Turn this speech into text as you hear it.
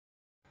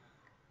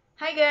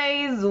Hi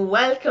guys,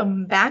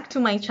 welcome back to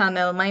my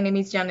channel. My name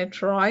is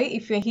Janet Roy.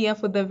 If you're here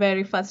for the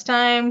very first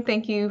time,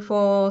 thank you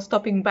for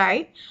stopping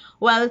by.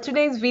 Well,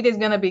 today's video is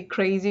gonna be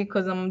crazy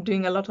because I'm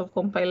doing a lot of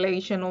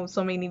compilation of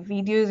so many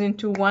videos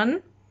into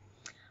one.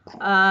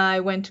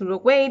 I went to a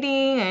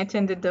wedding, I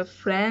attended the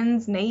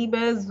friends,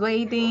 neighbors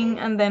wedding,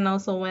 and then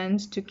also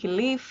went to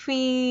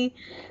Kilifi.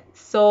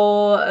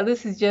 So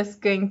this is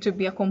just going to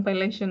be a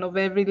compilation of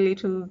every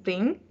little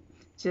thing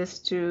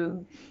just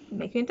to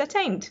make you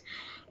entertained.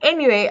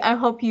 Anyway, I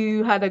hope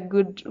you had a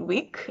good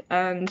week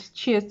and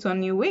cheers to a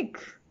new week.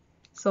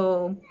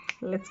 So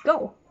let's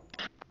go.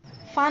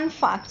 Fun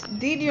fact,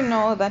 did you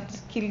know that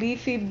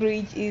Kilifi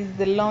Bridge is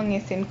the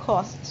longest in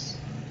coast?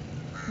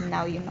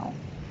 Now you know.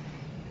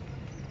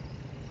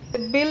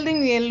 The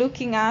building we are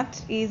looking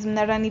at is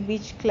Mnarani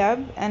Beach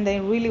Club, and I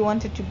really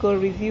wanted to go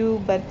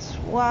review, but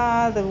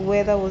wow, the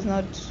weather was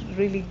not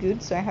really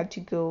good, so I had to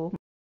go.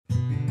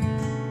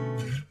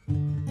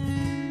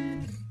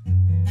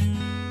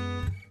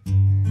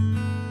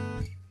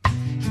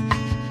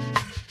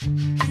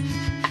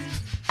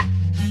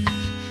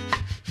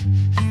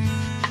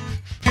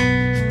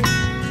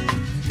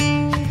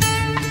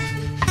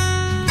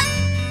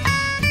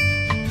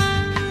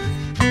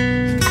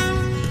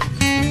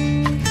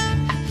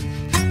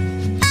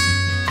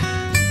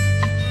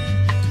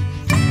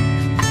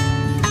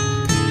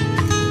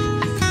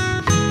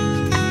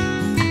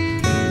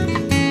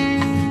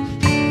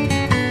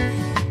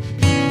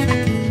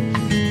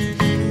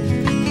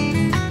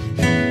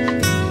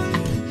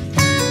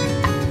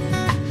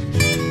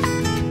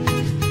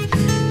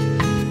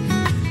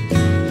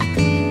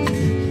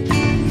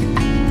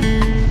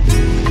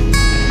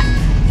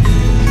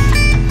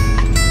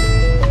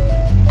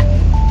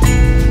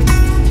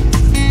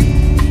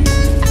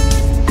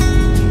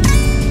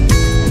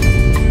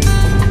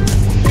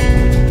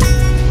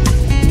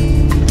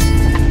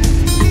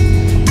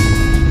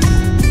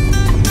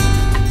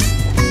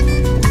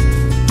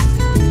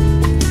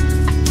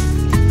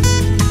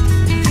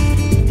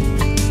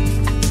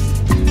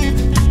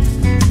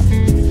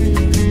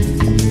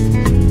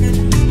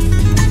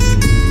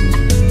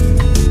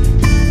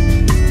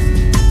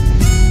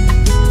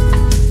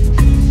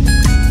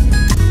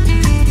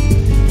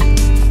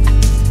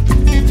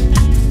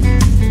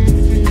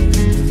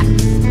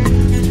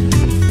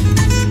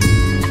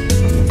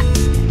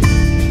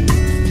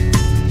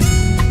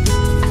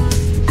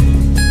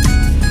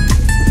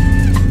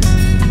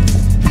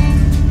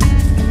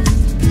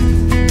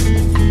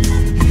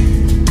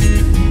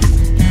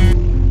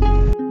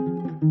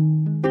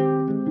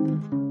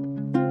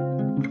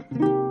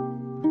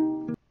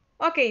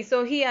 Okay,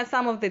 so here are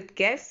some of the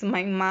guests,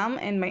 my mom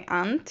and my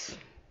aunt.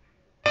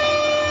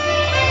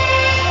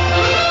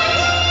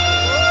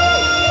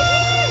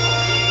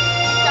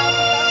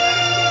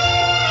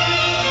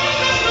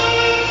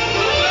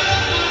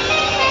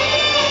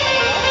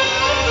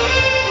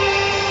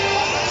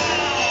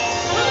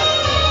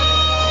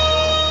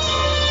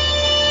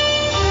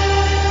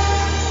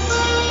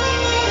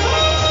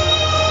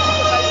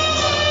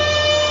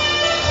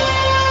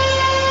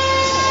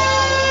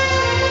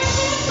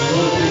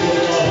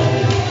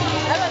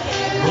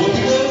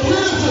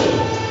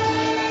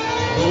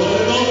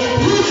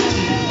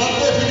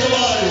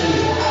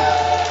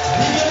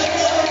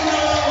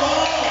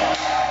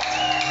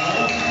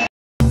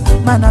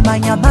 Mana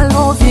manya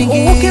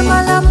malovingi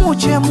ukimala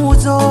muche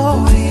muzo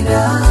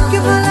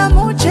ukimala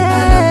muche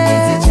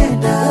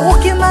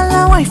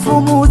ukimala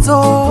waifu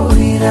muzo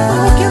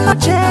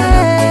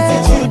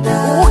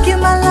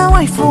ukimala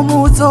waifu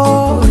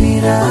muzo.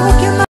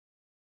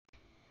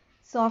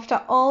 So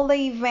after all the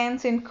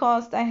events in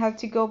cost, I have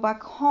to go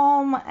back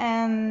home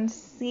and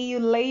see you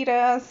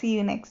later. See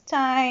you next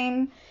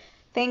time.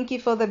 Thank you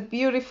for the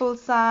beautiful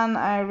sun.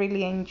 I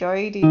really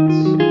enjoyed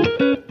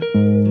it.